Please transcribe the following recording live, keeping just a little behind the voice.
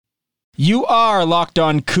You are Locked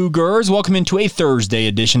On Cougars. Welcome into a Thursday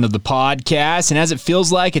edition of the podcast. And as it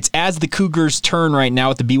feels like, it's as the Cougars' turn right now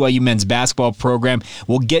with the BYU men's basketball program.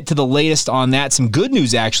 We'll get to the latest on that. Some good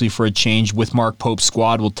news, actually, for a change with Mark Pope's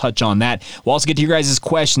squad. We'll touch on that. We'll also get to your guys'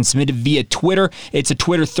 questions submitted via Twitter. It's a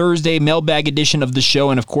Twitter Thursday mailbag edition of the show.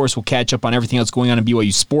 And, of course, we'll catch up on everything else going on in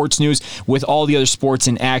BYU sports news with all the other sports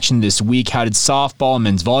in action this week. How did softball and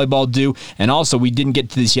men's volleyball do? And also, we didn't get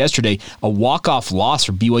to this yesterday, a walk-off loss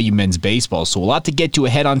for BYU men's baseball. So a lot to get to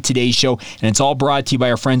ahead on today's show, and it's all brought to you by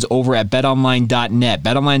our friends over at betonline.net.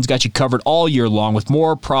 BetOnline's got you covered all year long with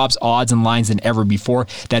more props, odds, and lines than ever before.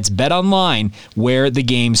 That's BetOnline, where the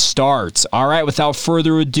game starts. All right, without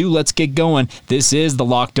further ado, let's get going. This is the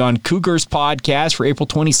Locked On Cougars podcast for April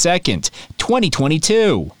 22nd,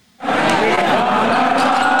 2022.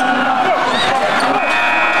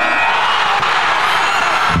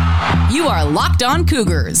 You are Locked On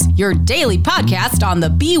Cougars, your daily podcast on the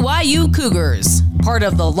BYU Cougars. Part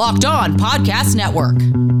of the Locked On Podcast Network.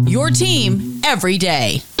 Your team every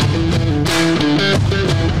day.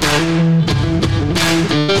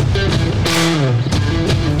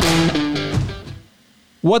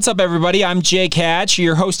 What's up, everybody? I'm Jake Hatch,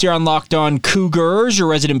 your host here on Locked On Cougars, your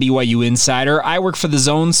resident BYU insider. I work for the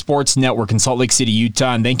Zone Sports Network in Salt Lake City,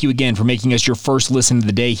 Utah, and thank you again for making us your first listen of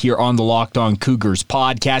the day here on the Locked On Cougars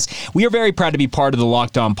podcast. We are very proud to be part of the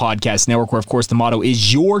Locked On Podcast Network, where, of course, the motto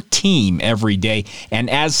is your team every day, and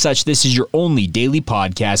as such, this is your only daily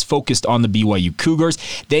podcast focused on the BYU Cougars.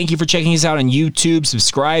 Thank you for checking us out on YouTube,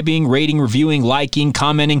 subscribing, rating, reviewing, liking,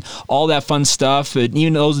 commenting, all that fun stuff. And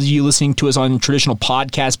even those of you listening to us on traditional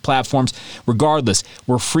podcast platforms, regardless,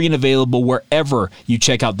 we're free and available wherever you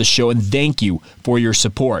check out the show, and thank you for your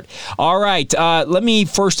support. All right, let me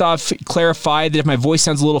first off clarify that if my voice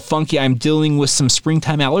sounds a little funky, I'm dealing with some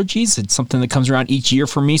springtime allergies. It's something that comes around each year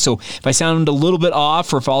for me, so if I sound a little bit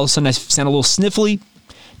off, or if all of a sudden I sound a little sniffly,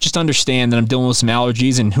 just understand that I'm dealing with some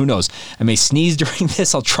allergies, and who knows, I may sneeze during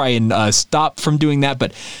this. I'll try and stop from doing that,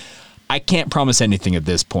 but I can't promise anything at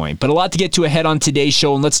this point, but a lot to get to ahead on today's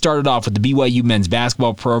show, and let's start it off with the BYU men's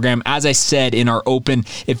basketball program. As I said in our open,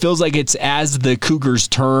 it feels like it's as the Cougars'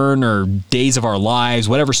 turn, or Days of Our Lives,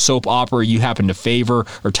 whatever soap opera you happen to favor,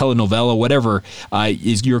 or telenovela, whatever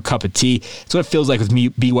is your cup of tea. It's what it feels like with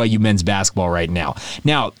BYU men's basketball right now.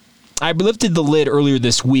 Now, I lifted the lid earlier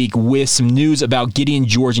this week with some news about Gideon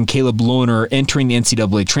George and Caleb Lohner entering the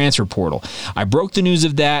NCAA transfer portal. I broke the news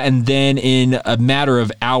of that, and then in a matter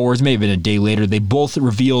of hours, maybe been a day later, they both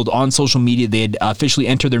revealed on social media they had officially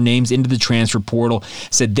entered their names into the transfer portal,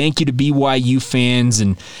 said thank you to BYU fans,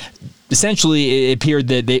 and essentially, it appeared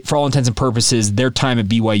that for all intents and purposes, their time at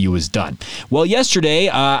BYU was done. Well, yesterday,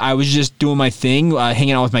 I was just doing my thing,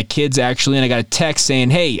 hanging out with my kids, actually, and I got a text saying,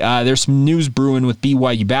 hey, there's some news brewing with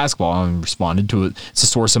BYU basketball. I responded to it. It's a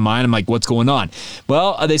source of mine. I'm like, what's going on?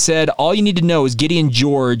 Well, they said, all you need to know is Gideon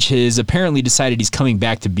George has apparently decided he's coming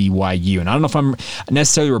back to BYU. And I don't know if I'm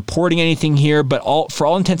necessarily reporting anything here, but for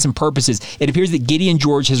all intents and purposes, it appears that Gideon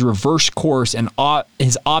George has reversed course and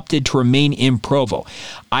has opted to remain in Provo.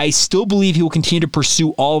 I still believe he will continue to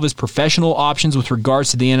pursue all of his professional options with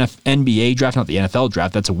regards to the NBA draft, not the NFL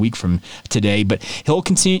draft. That's a week from today, but he'll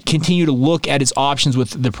continue to look at his options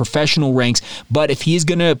with the professional ranks. But if he is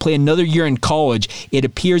going to play another year in college, it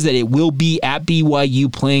appears that it will be at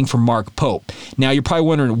BYU playing for Mark Pope. Now, you're probably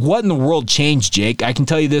wondering, what in the world changed, Jake? I can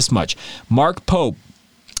tell you this much. Mark Pope,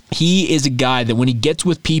 he is a guy that when he gets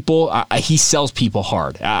with people, he sells people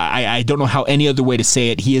hard. I don't know how any other way to say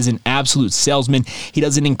it. He is an absolute salesman. He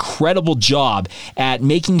does an incredible job at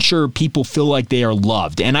making sure people feel like they are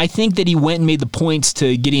loved. And I think that he went and made the points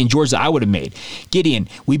to Gideon George that I would have made. Gideon,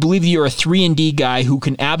 we believe that you're a 3-and-D guy who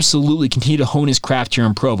can absolutely continue to hone his craft here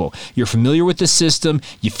in Provo. You're familiar with the system,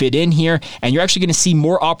 you fit in here, and you're actually going to see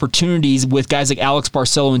more opportunities with guys like Alex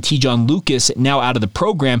Barcelo and T-John Lucas now out of the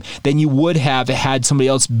program than you would have had somebody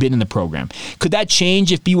else been in the program. Could that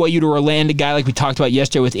change if BYU were to land a guy like we talked about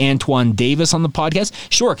yesterday with Antoine Davis on the podcast?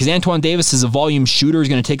 Sure, because Antoine Davis is a volume shooter. He's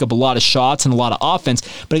going to take up a lot of shots and a lot of offense.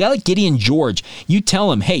 But a guy like Gideon George, you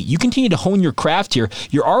tell him, hey, you continue to hone your craft here.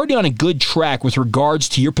 You're already on a good track with regards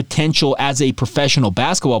to your potential as a professional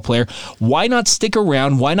basketball player. Why not stick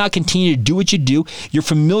around? Why not continue to do what you do? You're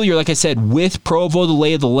familiar, like I said, with Provo, the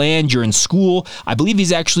lay of the land. You're in school. I believe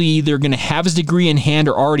he's actually either going to have his degree in hand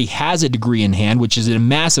or already has a degree in hand, which is a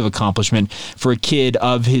master's massive accomplishment for a kid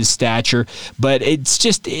of his stature. But it's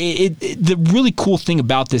just, the really cool thing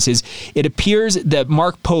about this is it appears that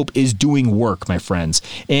Mark Pope is doing work, my friends.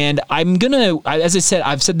 And I'm going to, as I said,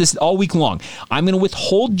 I've said this all week long, I'm going to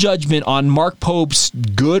withhold judgment on Mark Pope's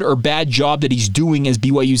good or bad job that he's doing as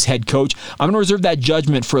BYU's head coach. I'm going to reserve that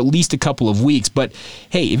judgment for at least a couple of weeks. But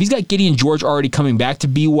hey, if he's got Gideon George already coming back to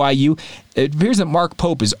BYU, it appears that Mark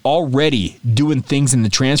Pope is already doing things in the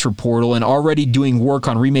transfer portal and already doing work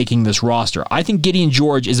on remaking this roster. I think Gideon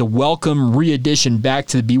George is a welcome re-addition back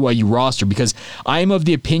to the BYU roster because I am of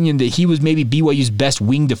the opinion that he was maybe BYU's best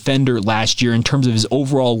wing defender last year in terms of his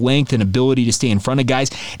overall length and ability to stay in front of guys,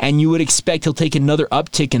 and you would expect he'll take another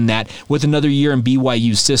uptick in that with another year in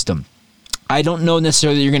BYU's system. I don't know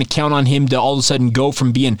necessarily that you're going to count on him to all of a sudden go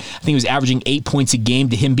from being, I think he was averaging 8 points a game,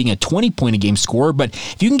 to him being a 20-point-a-game scorer. But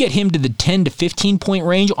if you can get him to the 10 to 15-point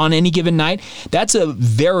range on any given night, that's a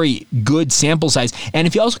very good sample size. And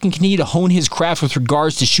if he also can continue to hone his craft with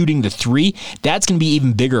regards to shooting the three, that's going to be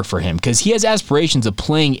even bigger for him because he has aspirations of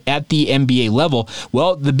playing at the NBA level.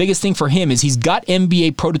 Well, the biggest thing for him is he's got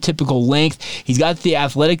NBA prototypical length. He's got the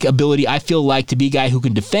athletic ability, I feel like, to be a guy who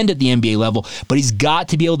can defend at the NBA level, but he's got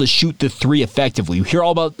to be able to shoot the three effectively. You hear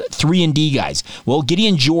all about 3-and-D guys. Well,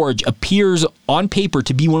 Gideon George appears on paper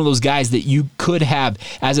to be one of those guys that you could have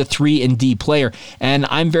as a 3-and-D player, and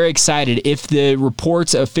I'm very excited if the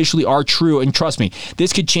reports officially are true. And trust me,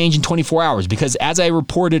 this could change in 24 hours because as I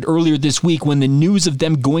reported earlier this week, when the news of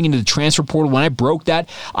them going into the transfer portal, when I broke that,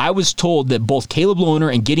 I was told that both Caleb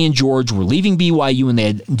Lohner and Gideon George were leaving BYU and they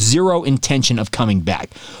had zero intention of coming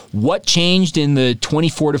back. What changed in the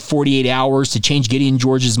 24 to 48 hours to change Gideon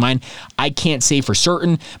George's mind, I can't say for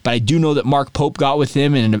certain, but I do know that Mark Pope got with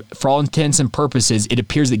him, and for all intents and purposes, it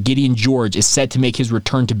appears that Gideon George is set to make his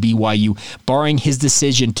return to BYU, barring his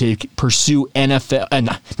decision to pursue NBA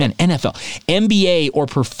or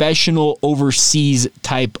professional overseas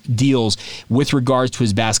type deals with regards to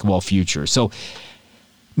his basketball future. So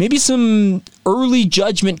maybe some early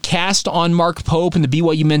judgment cast on Mark Pope and the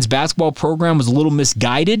BYU men's basketball program was a little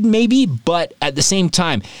misguided, maybe, but at the same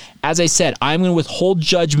time, as I said, I'm going to withhold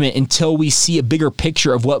judgment until we see a bigger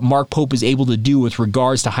picture of what Mark Pope is able to do with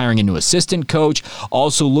regards to hiring a new assistant coach,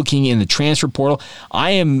 also looking in the transfer portal.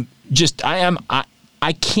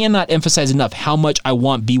 I cannot emphasize enough how much I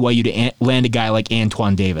want BYU to land a guy like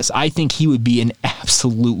Antoine Davis. I think he would be an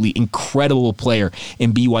absolutely incredible player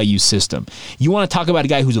in BYU's system. You want to talk about a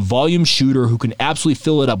guy who's a volume shooter who can absolutely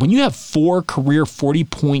fill it up. When you have 4 career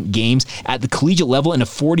 40-point games at the collegiate level in a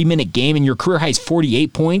 40-minute game and your career high is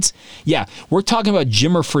 48 points, yeah, we're talking about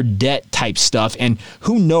Jimmer Fredette type stuff, and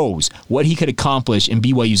who knows what he could accomplish in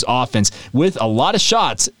BYU's offense with a lot of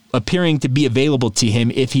shots appearing to be available to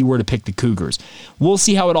him if he were to pick the Cougars. We'll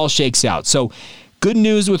see how it all shakes out. So, good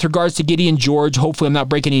news with regards to Gideon George. Hopefully I'm not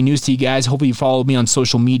breaking any news to you guys. Hopefully you follow me on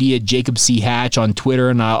social media, Jacob C. Hatch on Twitter,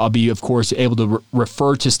 and I'll be, of course, able to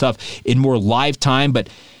refer to stuff in more live time. But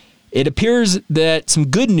it appears that some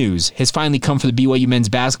good news has finally come for the BYU men's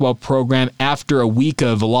basketball program after a week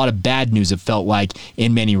of a lot of bad news, it felt like,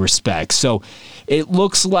 in many respects. So it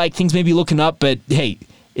looks like things may be looking up, but hey,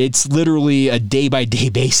 it's literally a day-by-day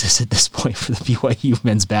basis at this point for the BYU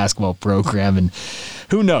men's basketball program, and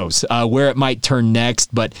who knows where it might turn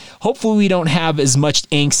next. But hopefully we don't have as much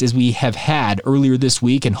angst as we have had earlier this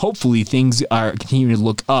week, and hopefully things are continuing to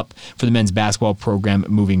look up for the men's basketball program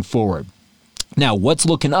moving forward. Now, what's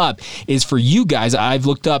looking up is for you guys. I've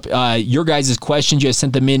looked up your guys' questions. You guys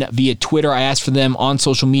sent them in via Twitter. I asked for them on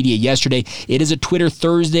social media yesterday. It is a Twitter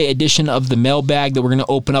Thursday edition of the mailbag that we're going to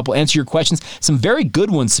open up. We'll answer your questions. Some very good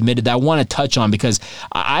ones submitted that I want to touch on because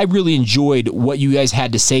I really enjoyed what you guys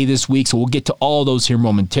had to say this week, so we'll get to all those here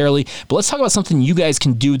momentarily. But let's talk about something you guys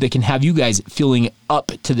can do that can have you guys feeling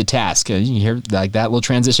up to the task. You hear like that little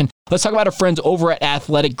transition? Let's talk about our friends over at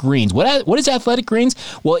Athletic Greens. What is Athletic Greens?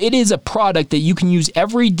 Well, it is a product that you can use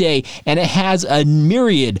every day, and it has a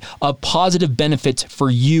myriad of positive benefits for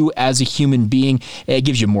you as a human being. It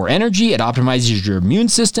gives you more energy. It optimizes your immune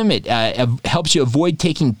system. It helps you avoid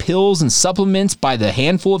taking pills and supplements by the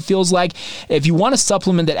handful, it feels like. If you want a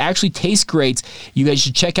supplement that actually tastes great, you guys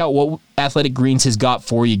should check out what Athletic Greens has got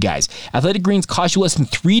for you guys. Athletic Greens cost you less than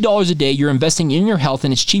 $3 a day. You're investing in your health,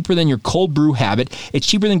 and it's cheaper than your cold brew habit. It's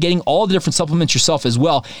cheaper than getting all the different supplements yourself as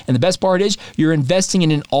well. And the best part is you're investing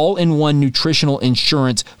in an all-in-one nutritional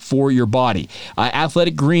insurance for your body.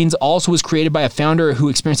 Athletic Greens also was created by a founder who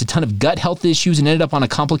experienced a ton of gut health issues and ended up on a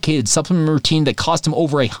complicated supplement routine that cost him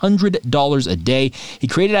over $100 a day. He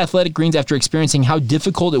created Athletic Greens after experiencing how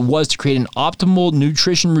difficult it was to create an optimal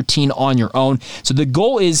nutrition routine on your own. So the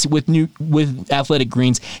goal is with Athletic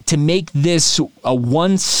Greens to make this a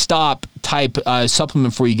one-stop type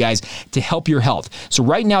supplement for you guys to help your health. So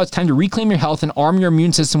right now it's time to reclaim your health and arm your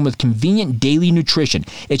immune system with convenient daily nutrition.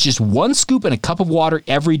 It's just 1 scoop and a cup of water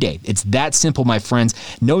every day. It's that simple, my friends.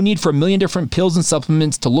 No need for a million different pills and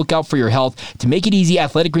supplements to look out for your health. To make it easy,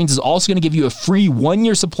 Athletic Greens is also going to give you a free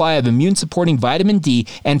 1-year supply of immune-supporting vitamin D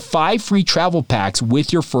and 5 free travel packs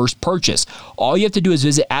with your first purchase. All you have to do is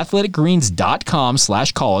visit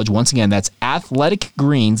athleticgreens.com/college. Once again, that's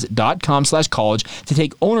athleticgreens.com/college to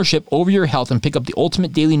take ownership over your health and pick up the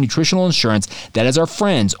ultimate daily nutritional insurance that is our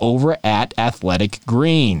friends over at Athletic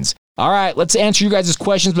Greens. All right, let's answer you guys'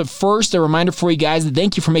 questions, but first, a reminder for you guys that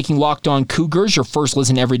thank you for making Locked On Cougars your first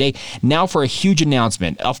listen every day. Now for a huge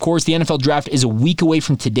announcement. Of course, the NFL Draft is a week away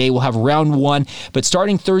from today. We'll have round 1, but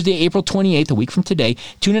starting Thursday, April 28th, a week from today,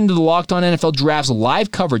 tune into the Locked On NFL Draft's live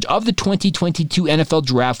coverage of the 2022 NFL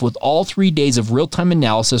Draft with all 3 days of real-time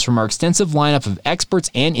analysis from our extensive lineup of experts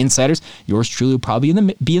and insiders. Yours truly will probably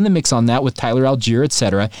be in the mix on that with Tyler Algier,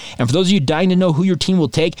 etc. And for those of you dying to know who your team will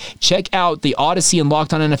take, check out the Odyssey and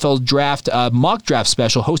Locked On NFL Draft mock draft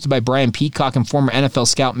special hosted by Brian Peacock and former NFL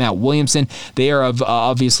scout Matt Williamson. They are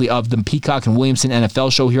obviously of the Peacock and Williamson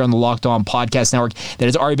NFL show here on the Locked On Podcast Network that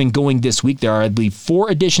has already been going this week. There are, I believe, 4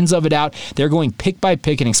 editions of it out. They're going pick by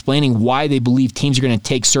pick and explaining why they believe teams are going to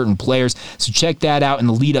take certain players. So check that out in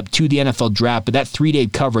the lead up to the NFL Draft. But that 3-day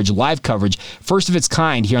coverage, live coverage, first of its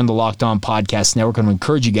kind here on the Locked On Podcast Network. I'm going to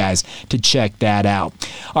encourage you guys to check that out.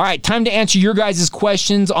 All right, time to answer your guys'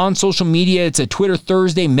 questions on social media. It's a Twitter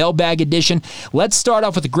Thursday mailbag edition. Let's start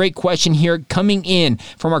off with a great question here coming in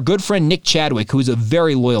from our good friend Nick Chadwick, who's a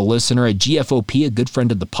very loyal listener at GFOP, a good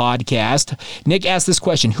friend of the podcast. Nick asked this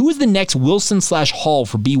question: who is the next Wilson/Hall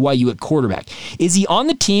for BYU at quarterback? Is he on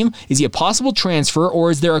the team? Is he a possible transfer?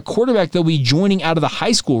 Or is there a quarterback that will be joining out of the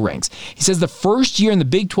high school ranks? He says the first year in the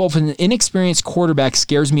Big 12 with an inexperienced quarterback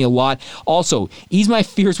scares me a lot. Also, ease my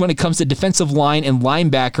fears when it comes to defensive line and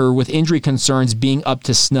linebacker with injury concerns being up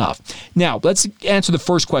to snuff. Now, let's answer the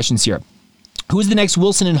first questions here. Who is the next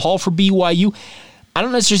Wilson and Hall for BYU? I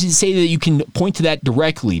don't necessarily say that you can point to that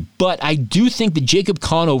directly, but I do think that Jacob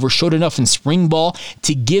Conover showed enough in spring ball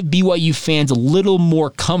to give BYU fans a little more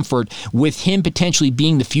comfort with him potentially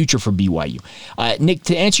being the future for BYU. Nick,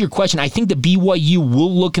 to answer your question, I think that BYU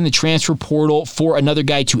will look in the transfer portal for another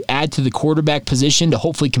guy to add to the quarterback position to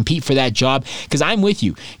hopefully compete for that job, because I'm with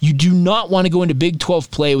you. You do not want to go into Big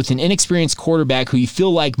 12 play with an inexperienced quarterback who you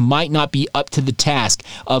feel like might not be up to the task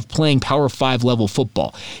of playing Power 5 level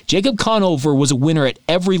football. Jacob Conover was a winner at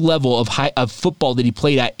every level of football that he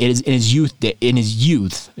played at in his youth,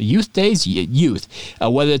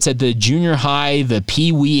 whether it's at the junior high, the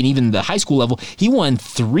pee-wee, and even the high school level. He won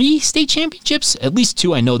 3 state championships, at least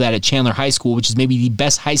 2. I know that at Chandler High School, which is maybe the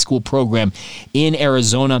best high school program in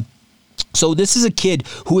Arizona. So this is a kid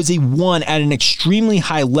who is a 1 at an extremely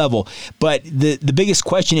high level, but the biggest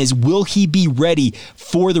question is, will he be ready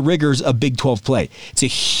for the rigors of Big 12 play? It's a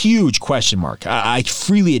huge question mark. I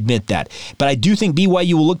freely admit that. But I do think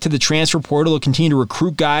BYU will look to the transfer portal. They'll continue to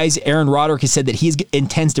recruit guys. Aaron Roderick has said that he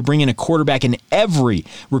intends to bring in a quarterback in every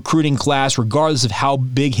recruiting class, regardless of how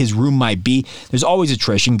big his room might be. There's always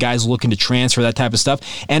attrition, guys looking to transfer, that type of stuff.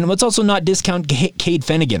 And let's also not discount Cade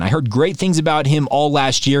Fennegan. I heard great things about him all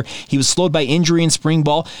last year. He was slowed by injury in spring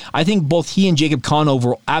ball. I think both he and Jacob Conover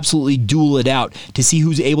will absolutely duel it out to see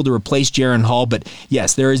who's able to replace Jaren Hall. But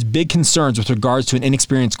yes, there is big concerns with regards to an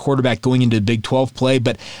inexperienced quarterback going into the Big 12 play.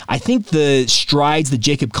 But I think the strides that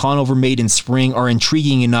Jacob Conover made in spring are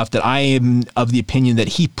intriguing enough that I am of the opinion that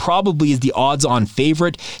he probably is the odds-on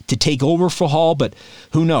favorite to take over for Hall. But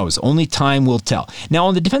who knows? Only time will tell. Now,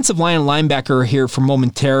 on the defensive line and linebacker here for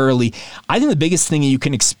momentarily, I think the biggest thing that you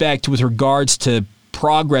can expect with regards to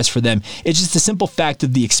progress for them. It's just a simple fact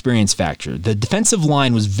of the experience factor. The defensive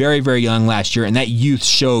line was very, very young last year, and that youth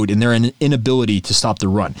showed in their inability to stop the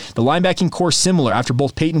run. The linebacking core similar. After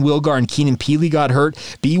both Peyton Wilgar and Keenan Peely got hurt,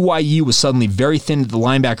 BYU was suddenly very thin at the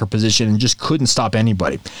linebacker position and just couldn't stop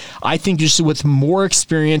anybody. I think just with more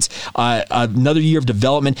experience, another year of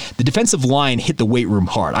development, the defensive line hit the weight room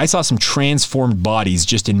hard. I saw some transformed bodies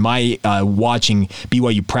just in my watching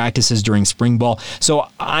BYU practices during spring ball. So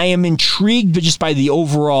I am intrigued just by the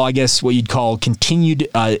overall, I guess what you'd call continued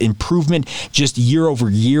improvement just year over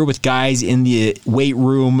year with guys in the weight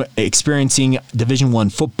room experiencing Division I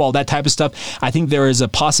football, that type of stuff. I think there is a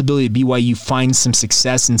possibility that BYU finds some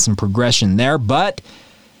success and some progression there, but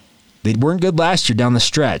they weren't good last year down the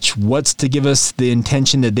stretch. What's to give us the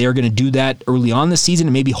intention that they're going to do that early on this season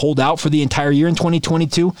and maybe hold out for the entire year in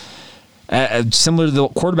 2022? similar to the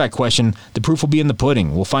quarterback question, the proof will be in the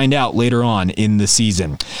pudding. We'll find out later on in the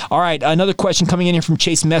season. All right, another question coming in here from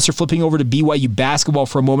Chase Messer, flipping over to BYU basketball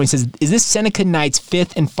for a moment. He says, is this Seneca Knight's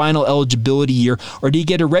 5th and final eligibility year, or did he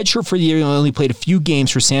get a redshirt for the year and only played a few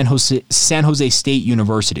games for San Jose State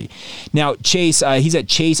University? Now, Chase, he's at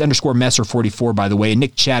Chase_Messer44, by the way, and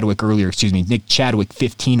Nick Chadwick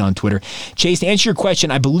 15 on Twitter. Chase, to answer your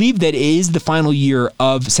question, I believe that it is the final year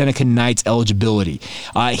of Seneca Knight's eligibility.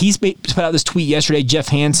 He's put out this tweet yesterday. Jeff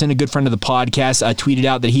Hansen, a good friend of the podcast, tweeted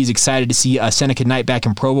out that he's excited to see Seneca Knight back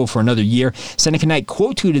in Provo for another year. Seneca Knight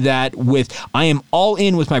quote tweeted that with, "I am all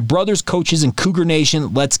in with my brothers, coaches, and Cougar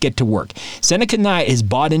Nation. Let's get to work." Seneca Knight has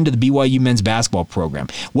bought into the BYU men's basketball program.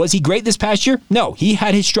 Was he great this past year? No, he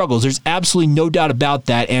had his struggles. There's absolutely no doubt about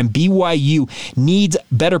that, and BYU needs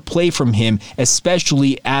better play from him,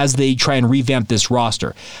 especially as they try and revamp this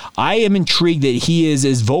roster. I am intrigued that he is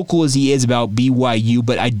as vocal as he is about BYU,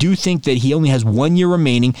 but I do think that he only has 1 year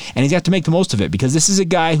remaining, and he's got to make the most of it, because this is a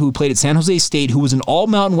guy who played at San Jose State, who was an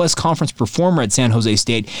all-Mountain West Conference performer at San Jose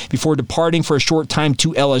State before departing for a short time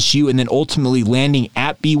to LSU and then ultimately landing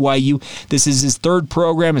at BYU. This is his third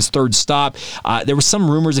program, his third stop. There were some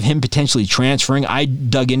rumors of him potentially transferring. I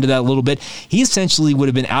dug into that a little bit. He essentially would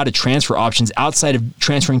have been out of transfer options outside of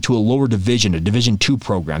transferring to a lower division, a Division II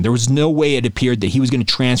program. There was no way it appeared that he was going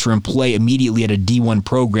to transfer and play immediately at a D1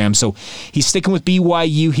 program. So he's sticking with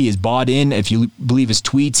BYU. He is bought in. If you believe his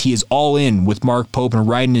tweets, he is all in with Mark Pope and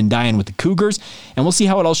riding and dying with the Cougars. And we'll see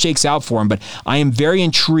how it all shakes out for him. But I am very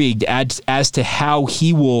intrigued as to how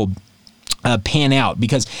he will pan out,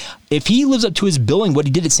 because if he lives up to his billing, what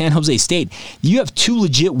he did at San Jose State, you have two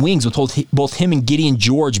legit wings with both him and Gideon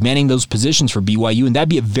George manning those positions for BYU, and that'd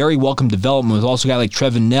be a very welcome development with also a guy like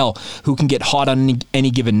Trevin Knell who can get hot on any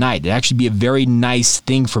given night. It'd actually be a very nice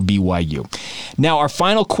thing for BYU. Now, our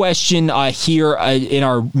final question here in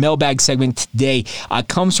our mailbag segment today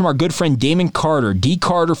comes from our good friend Damon Carter,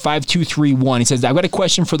 dcarter5231. He says, I've got a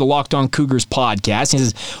question for the Locked On Cougars podcast. He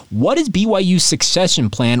says, what is BYU's succession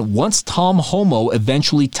plan once Tom Homo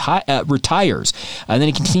eventually retires? And then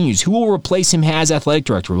he continues, who will replace him as athletic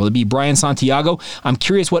director? Will it be Brian Santiago? I'm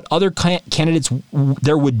curious what other candidates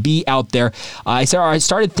there would be out there. I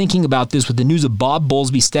started thinking about this with the news of Bob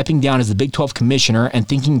Bowlesby stepping down as the Big 12 commissioner and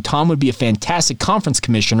thinking Tom would be a fantastic conference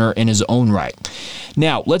commissioner in his own right.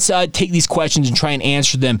 Now, let's take these questions and try and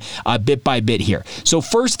answer them bit by bit here. So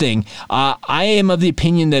first thing, I am of the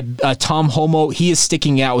opinion that Tom Homo, he is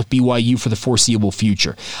sticking out with BYU for the foreseeable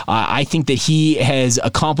future. I think that he has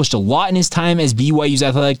accomplished a lot in his time as BYU's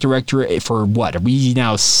athletic director for what? Are we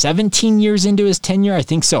now 17 years into his tenure? I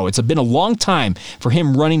think so. It's been a long time for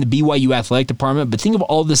him running the BYU athletic department, but think of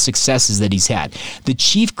all the successes that he's had. The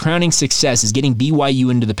chief crowning success is getting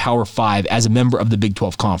BYU into the Power 5 as a member of the Big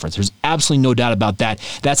 12 Conference. There's absolutely no doubt about that.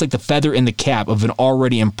 That's like the feather in the cap of an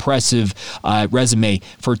already impressive resume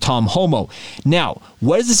for Tom Homo. Now,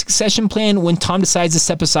 what is the succession plan when Tom decides to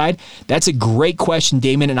step aside? That's a great question,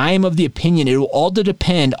 Damon, and I am of the opinion it will all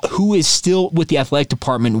depend who is still with the athletic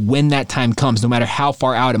department when that time comes, no matter how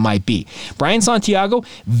far out it might be. Brian Santiago,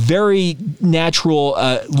 very natural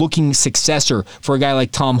looking successor for a guy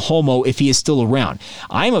like Tom Homo if he is still around.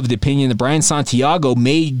 I'm of the opinion that Brian Santiago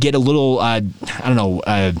may get a little, how do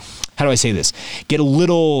I say this? Get a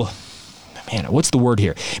little... what's the word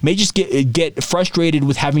here? May just get frustrated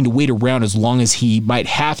with having to wait around as long as he might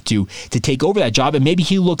have to take over that job, and maybe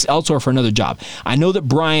he looks elsewhere for another job. I know that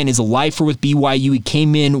Brian is a lifer with BYU. He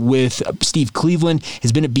came in with Steve Cleveland,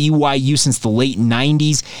 has been at BYU since the late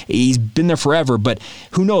 90s. He's been there forever, but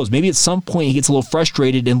who knows? Maybe at some point he gets a little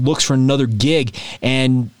frustrated and looks for another gig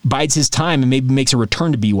and bides his time and maybe makes a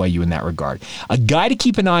return to BYU in that regard. A guy to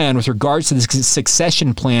keep an eye on with regards to the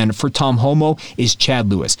succession plan for Tom Homo is Chad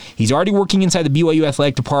Lewis. He's already working inside the BYU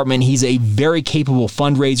athletic department. He's a very capable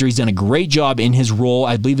fundraiser. He's done a great job in his role.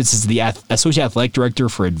 I believe this is the associate athletic director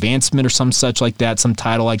for advancement or some such like that, some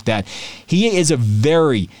title like that. He is a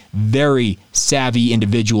very, very savvy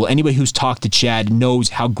individual. Anybody who's talked to Chad knows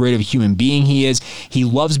how great of a human being he is. He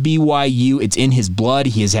loves BYU. It's in his blood.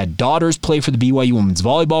 He has had daughters play for the BYU women's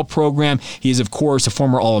volleyball program. He is, of course, a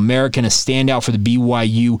former All-American, a standout for the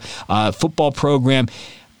BYU football program.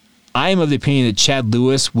 I am of the opinion that Chad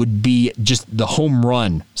Lewis would be just the home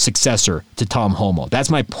run successor to Tom Homo. That's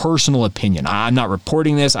my personal opinion. I'm not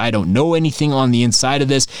reporting this. I don't know anything on the inside of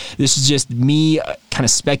this. This is just me kind kind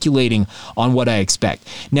of speculating on what I expect.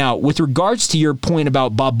 Now, with regards to your point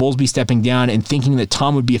about Bob Bowlesby stepping down and thinking that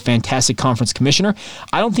Tom would be a fantastic conference commissioner,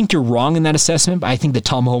 I don't think you're wrong in that assessment, but I think that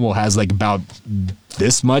Tom Holmoe has like about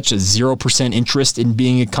this much, a 0% interest in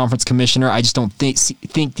being a conference commissioner. I just don't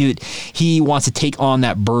think that he wants to take on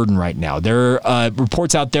that burden right now. There are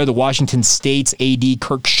reports out there that Washington State's AD,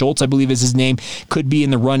 Kirk Schultz, I believe is his name, could be in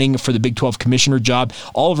the running for the Big 12 commissioner job.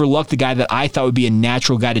 Oliver Luck, the guy that I thought would be a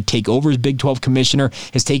natural guy to take over as Big 12 commissioner,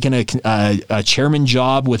 has taken a chairman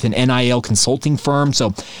job with an NIL consulting firm.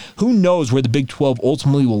 So who knows where the Big 12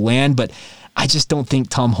 ultimately will land, but I just don't think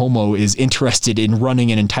Tom Holmoe is interested in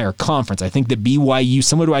running an entire conference. I think that BYU,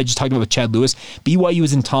 similar to what I just talked about with Chad Lewis, BYU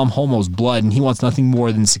is in Tom Holmoe's blood, and he wants nothing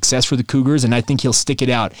more than success for the Cougars, and I think he'll stick it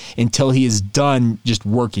out until he is done just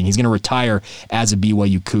working. He's going to retire as a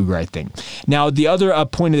BYU Cougar, I think. Now, the other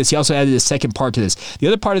point of this, he also added a second part to this. The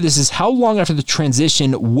other part of this is how long after the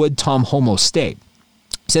transition would Tom Holmoe stay?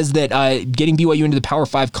 Says that getting BYU into the Power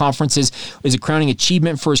 5 conferences is a crowning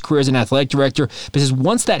achievement for his career as an athletic director. But says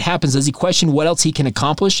once that happens, does he question what else he can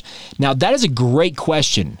accomplish? Now, that is a great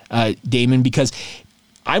question, Damon, because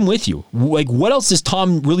I'm with you. Like, what else does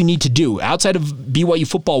Tom really need to do outside of BYU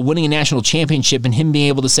football winning a national championship and him being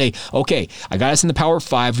able to say, okay, I got us in the Power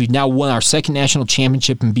 5. We've now won our second national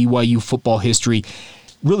championship in BYU football history.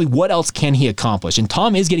 Really, what else can he accomplish? And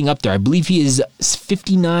Tom is getting up there. I believe he is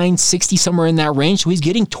 59, 60, somewhere in that range. So he's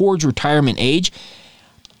getting towards retirement age.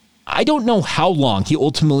 I don't know how long he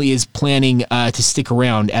ultimately is planning to stick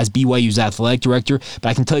around as BYU's athletic director, but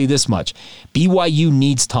I can tell you this much. BYU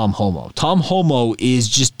needs Tom Holmoe. Tom Holmoe has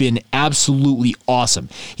just been absolutely awesome.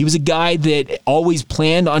 He was a guy that always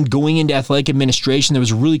planned on going into athletic administration. There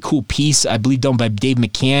was a really cool piece, I believe, done by Dave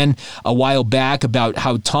McCann a while back about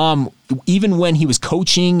how Tom, even when he was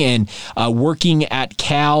coaching and working at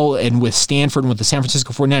Cal and with Stanford and with the San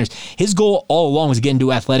Francisco 49ers, his goal all along was to get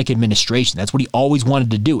into athletic administration. That's what he always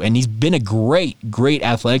wanted to do, and he's been a great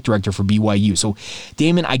athletic director for BYU. So,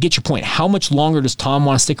 Damon, I get your point. How much longer does Tom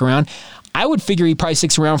want to stick around? I would figure he probably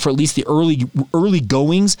sticks around for at least the early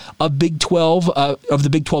goings of Big 12 of the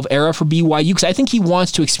Big 12 era for BYU, because I think he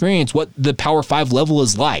wants to experience what the Power 5 level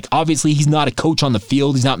is like. Obviously, he's not a coach on the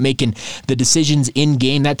field. He's not making the decisions in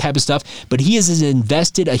game, that type of stuff. But he is as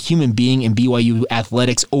invested a human being in BYU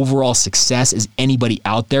athletics' overall success as anybody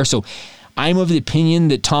out there. So I'm of the opinion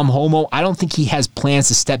that Tom Holmoe, I don't think he has plans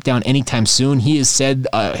to step down anytime soon. He has said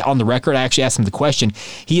on the record, I actually asked him the question,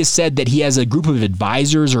 he has said that he has a group of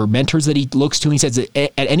advisors or mentors that he looks to. He says that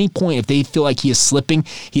at any point, if they feel like he is slipping,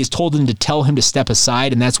 he has told them to tell him to step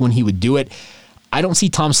aside, and that's when he would do it. I don't see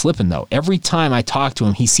Tom slipping, though. Every time I talk to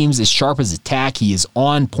him, he seems as sharp as a tack. He is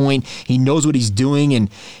on point. He knows what he's doing, and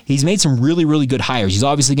he's made some really good hires. He's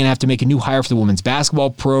obviously going to have to make a new hire for the women's basketball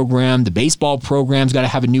program. The baseball program's got to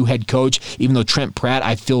have a new head coach, even though Trent Pratt,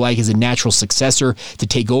 I feel like, is a natural successor to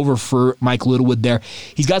take over for Mike Littlewood there.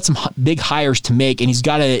 He's got some big hires to make, and he's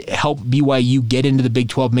got to help BYU get into the Big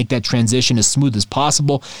 12, make that transition as smooth as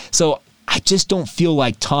possible. So I just don't feel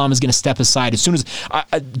like Tom is going to step aside as soon as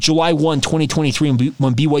July 1, 2023,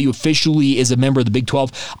 when BYU officially is a member of the Big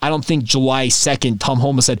 12. I don't think July 2nd, Tom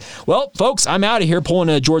Holmoe said, well, folks, I'm out of here, pulling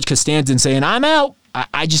a George Costanza and saying, I'm out.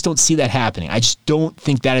 I just don't see that happening. I just don't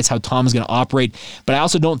think that is how Tom is going to operate. But I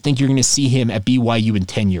also don't think you're going to see him at BYU in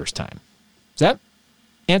 10 years' time. Does that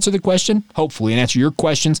answer the question? Hopefully. And answer your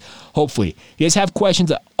questions? Hopefully. If you guys have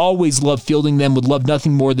questions, I always love fielding them. Would love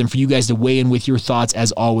nothing more than for you guys to weigh in with your thoughts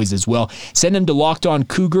as always as well. Send them to Locked On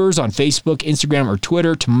Cougars on Facebook, Instagram, or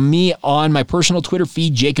Twitter, to me on my personal Twitter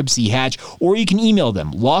feed, Jacob C. Hatch, or you can email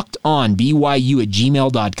them.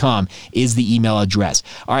 LockedOnBYU@gmail.com is the email address.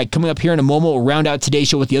 All right, coming up here in a moment, we'll round out today's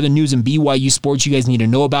show with the other news in BYU sports you guys need to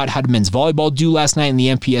know about. How did men's volleyball do last night in the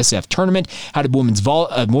MPSF tournament? How did women's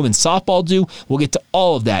softball do? We'll get to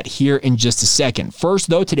all of that here in just a second. First,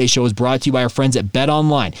 though, today's show is brought to you by our friends at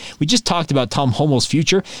BetOnline. We just talked about Tom Holmoe's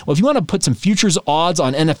future. Well, if you want to put some futures odds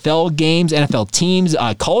on NFL games, NFL teams,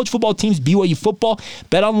 college football teams, BYU football,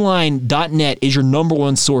 BetOnline.net is your number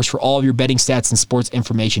one source for all of your betting stats and sports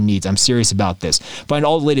information needs. I'm serious about this. Find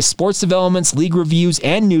all the latest sports developments, league reviews,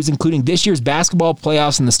 and news, including this year's basketball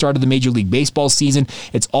playoffs and the start of the Major League Baseball season.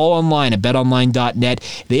 It's all online at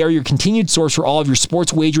BetOnline.net. They are your continued source for all of your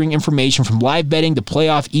sports wagering information, from live betting to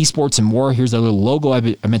playoff, esports, and more. Here's a little logo. I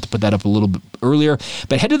meant to put that up a little bit earlier.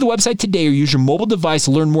 But head to the website today or use your mobile device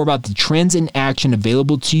to learn more about the trends in action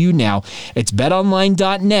available to you now. It's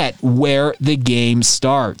betonline.net, where the game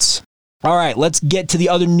starts. All right, let's get to the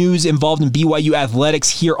other news involved in BYU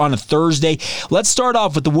athletics here on a Thursday. Let's start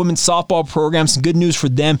off with the women's softball program. Some good news for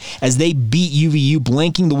them as they beat UVU,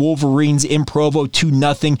 blanking the Wolverines in Provo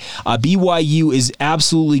 2-0. BYU is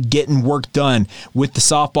absolutely getting work done with the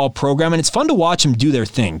softball program, and it's fun to watch them do their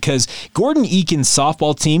thing because Gordon Eakin's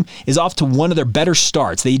softball team is off to one of their better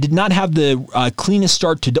starts. They did not have the cleanest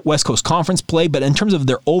start to West Coast Conference play, but in terms of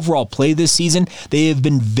their overall play this season, they have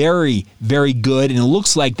been very, very good, and it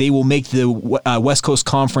looks like they will make the West Coast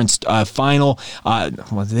Conference final.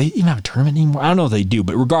 Do they even have a tournament anymore? I don't know if they do,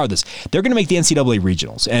 but regardless, they're going to make the NCAA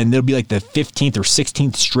regionals, and it'll be like the 15th or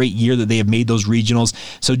 16th straight year that they have made those regionals.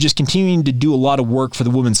 So just continuing to do a lot of work for the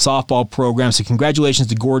women's softball program. So congratulations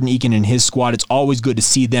to Gordon Eakin and his squad. It's always good to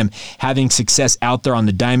see them having success out there on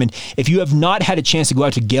the diamond. If you have not had a chance to go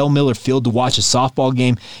out to Gail Miller Field to watch a softball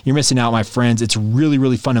game, you're missing out, my friends. It's a really,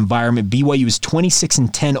 really fun environment. BYU is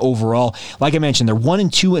 26-10 overall. Like I mentioned, they're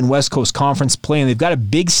 1-2 in West Coast Conference play, and they've got a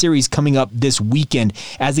big series coming up this weekend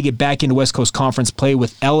as they get back into West Coast Conference play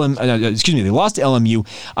with they lost to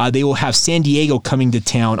LMU. They will have San Diego coming to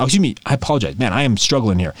town. Oh, excuse me, I apologize. Man, I am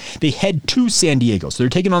struggling here. They head to San Diego, so they're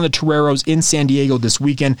taking on the Toreros in San Diego this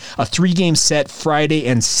weekend. A 3-game set Friday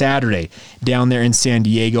and Saturday down there in San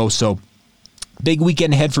Diego, so big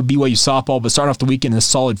weekend ahead for BYU softball, but start off the weekend in a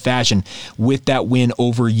solid fashion with that win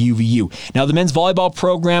over UVU. Now, the men's volleyball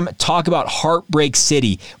program, talk about Heartbreak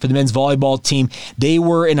City for the men's volleyball team. They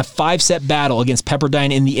were in a 5-set battle against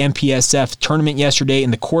Pepperdine in the MPSF tournament yesterday in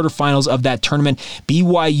the quarterfinals of that tournament.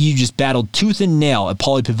 BYU just battled tooth and nail at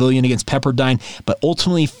Pauley Pavilion against Pepperdine, but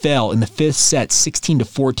ultimately fell in the 5th set,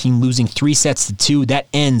 16-14, losing 3-2. That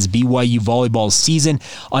ends BYU volleyball's season.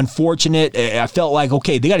 Unfortunate. I felt like,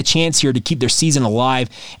 okay, they got a chance here to keep their season alive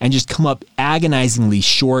and just come up agonizingly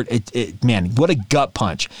short. Man, what a gut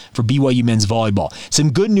punch for BYU men's volleyball.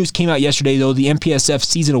 Some good news came out yesterday, though. The MPSF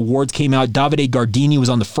season awards came out. Davide Gardini was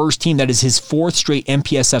on the first team. That is his 4th straight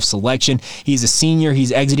MPSF selection. He's a senior.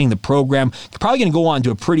 He's exiting the program. Probably going to go on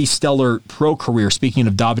to a pretty stellar pro career, speaking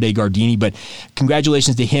of Davide Gardini, but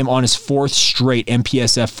congratulations to him on his 4th straight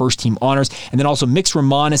MPSF first team honors. And then also Mix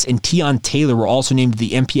Romanis and Tion Taylor were also named to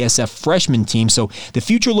the MPSF freshman team. So the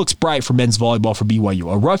future looks bright for men's volleyball for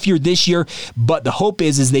BYU. A rough year this year, but the hope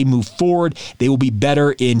is as they move forward, they will be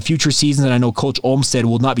better in future seasons. And I know Coach Olmstead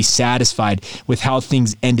will not be satisfied with how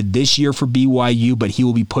things ended this year for BYU, but he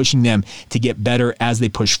will be pushing them to get better as they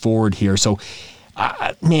push forward here. So,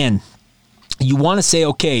 man, you want to say,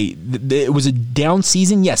 okay, it was a down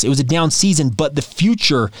season. Yes, it was a down season, but the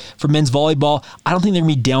future for men's volleyball, I don't think they're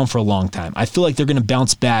going to be down for a long time. I feel like they're going to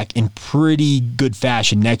bounce back in pretty good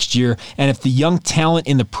fashion next year. And if the young talent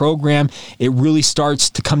in the program, it really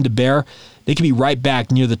starts to come to bear, they could be right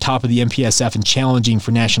back near the top of the MPSF and challenging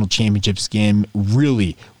for national championships game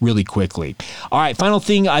really, really quickly. All right, final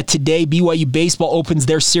thing today, BYU baseball opens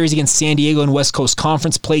their series against San Diego in West Coast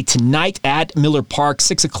Conference play tonight at Miller Park.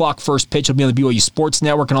 6 o'clock first pitch will be on the BYU Sports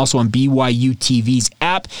Network and also on BYU TV's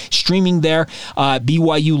app, streaming there.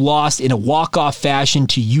 BYU lost in a walk-off fashion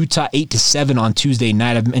to Utah 8-7 on Tuesday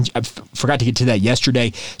night. I forgot to get to that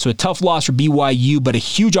yesterday. So a tough loss for BYU, but a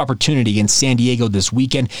huge opportunity against San Diego this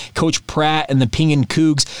weekend. Coach Pratt and the Pingin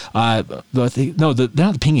Cougs. They're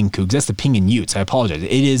not the Pingin Cougs. That's the Pingin Utes. I apologize. It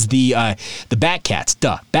is the Batcats.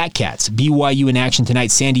 Batcats. BYU in action tonight.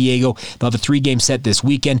 San Diego. They'll have a 3-game set this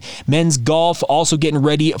weekend. Men's golf also getting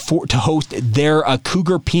ready to host their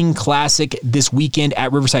Cougar Ping Classic this weekend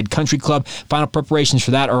at Riverside Country Club. Final preparations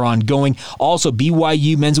for that are ongoing. Also,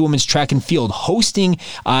 BYU men's and women's track and field hosting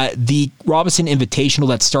the Robinson Invitational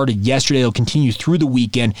that started yesterday. It'll continue through the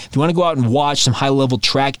weekend. If you want to go out and watch some high-level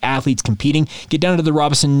track athletes competing, get down to the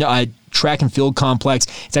Robinson track and field complex.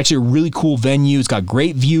 It's actually a really cool venue. It's got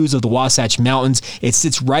great views of the Wasatch Mountains. It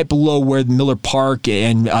sits right below where Miller Park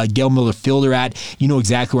and Gail Miller Field are at. You know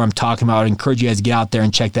exactly what I'm talking about. I encourage you guys to get out there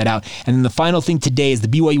and check that out. And then the final thing today is the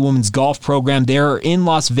BYU Women's Golf Program. They're in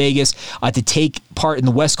Las Vegas to take part in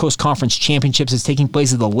the West Coast Conference Championships. It's taking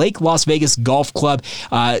place at the Lake Las Vegas Golf Club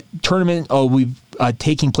tournament.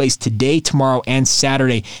 Taking place today, tomorrow, and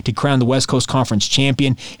Saturday to crown the West Coast Conference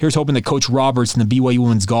champion. Here's hoping that Coach Roberts and the BYU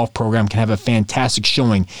Women's Golf Program can have a fantastic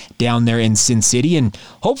showing down there in Sin City and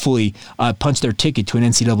hopefully punch their ticket to an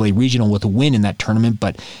NCAA regional with a win in that tournament.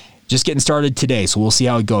 But just getting started today, so we'll see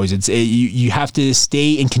how it goes. You have to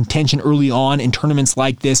stay in contention early on in tournaments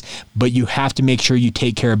like this, but you have to make sure you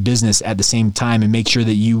take care of business at the same time and make sure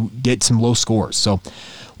that you get some low scores. So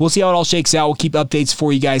we'll see how it all shakes out. We'll keep updates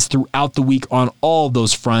for you guys throughout the week on all of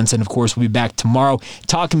those fronts. And of course, we'll be back tomorrow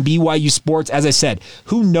talking BYU sports. As I said,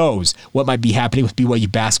 who knows what might be happening with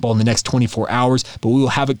BYU basketball in the next 24 hours, but we will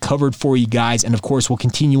have it covered for you guys. And of course, we'll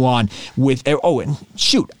continue on with, and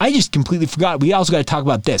shoot, I just completely forgot. We also got to talk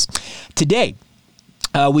about this. Today,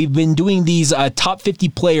 we've been doing these top 50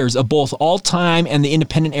 players of both all-time and the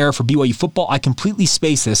independent era for BYU football. I completely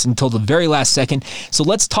spaced this until the very last second. So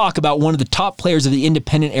let's talk about one of the top players of the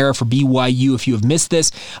independent era for BYU. If you have missed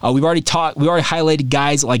this, we already highlighted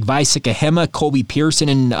guys like Vai Sikahema, Colby Pearson,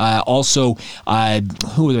 and also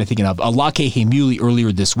who was I thinking of? Lake Heimuli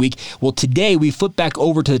earlier this week. Well, today we flip back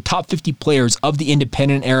over to the top 50 players of the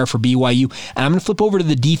independent era for BYU, and I'm going to flip over to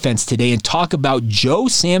the defense today and talk about Joe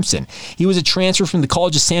Sampson. He was a transfer from the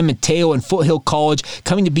College of San Mateo and Foothill College,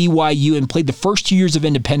 coming to BYU and played the first 2 years of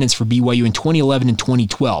independence for BYU in 2011 and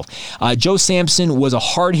 2012. Joe Sampson was a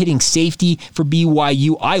hard-hitting safety for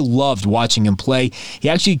BYU. I loved watching him play. He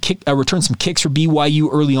actually returned some kicks for BYU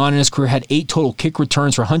early on in his career, had 8 total kick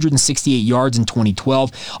returns for 168 yards in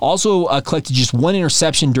 2012. Also collected just 1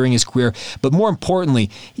 interception during his career, but more importantly,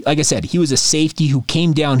 like I said, he was a safety who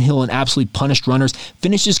came downhill and absolutely punished runners,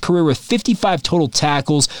 finished his career with 55 total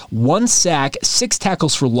tackles, 1 sack, 6 tackles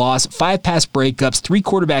for loss, 5 pass breakups, 3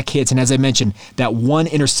 quarterback hits, and as I mentioned, that 1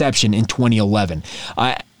 interception in 2011.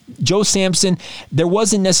 Joe Sampson, there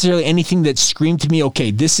wasn't necessarily anything that screamed to me, okay,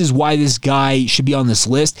 this is why this guy should be on this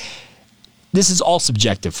list. This is all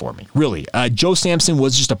subjective for me, really. Joe Sampson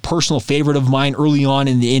was just a personal favorite of mine early on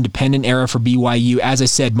in the independent era for BYU. As I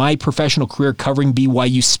said, my professional career covering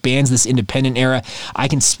BYU spans this independent era. I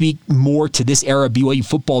can speak more to this era of BYU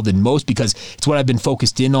football than most because it's what I've been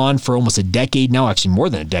focused in on for almost a decade now, actually more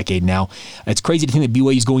than a decade now. It's crazy to think that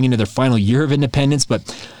BYU is going into their final year of independence,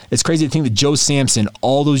 but it's crazy to think that Joe Sampson,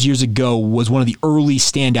 all those years ago, was one of the early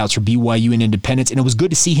standouts for BYU in independence, and it was good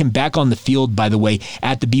to see him back on the field, by the way,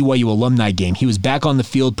 at the BYU alumni game. He was back on the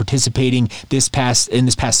field participating this past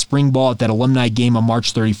spring ball at that alumni game on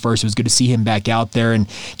March 31st. It was good to see him back out there and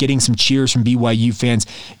getting some cheers from BYU fans.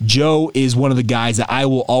 Joe is one of the guys that I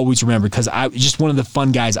will always remember because just one of the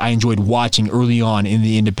fun guys I enjoyed watching early on in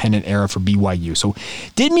the independent era for BYU. So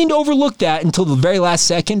didn't mean to overlook that until the very last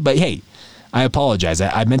second, but hey, I apologize.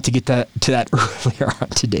 I meant to get to that earlier on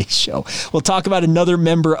today's show. We'll talk about another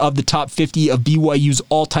member of the top 50 of BYU's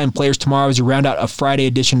all-time players tomorrow as we round out a Friday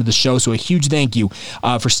edition of the show. So a huge thank you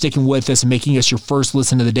for sticking with us and making us your first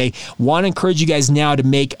listen of the day. Want to encourage you guys now to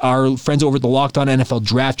make our friends over at the Locked On NFL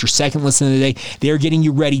Draft your second listen of the day. They are getting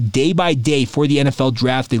you ready day by day for the NFL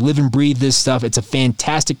Draft. They live and breathe this stuff. It's a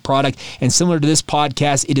fantastic product. And similar to this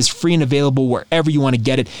podcast, it is free and available wherever you want to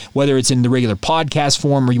get it, whether it's in the regular podcast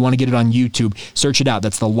form or you want to get it on YouTube. Search it out.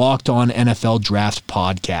 That's the Locked On NFL Draft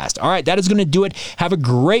Podcast. All right, that is going to do it. Have a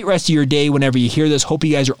great rest of your day whenever you hear this. Hope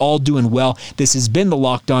you guys are all doing well. This has been the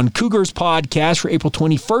Locked On Cougars podcast for April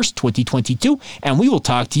 21st, 2022, and we will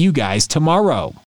talk to you guys tomorrow.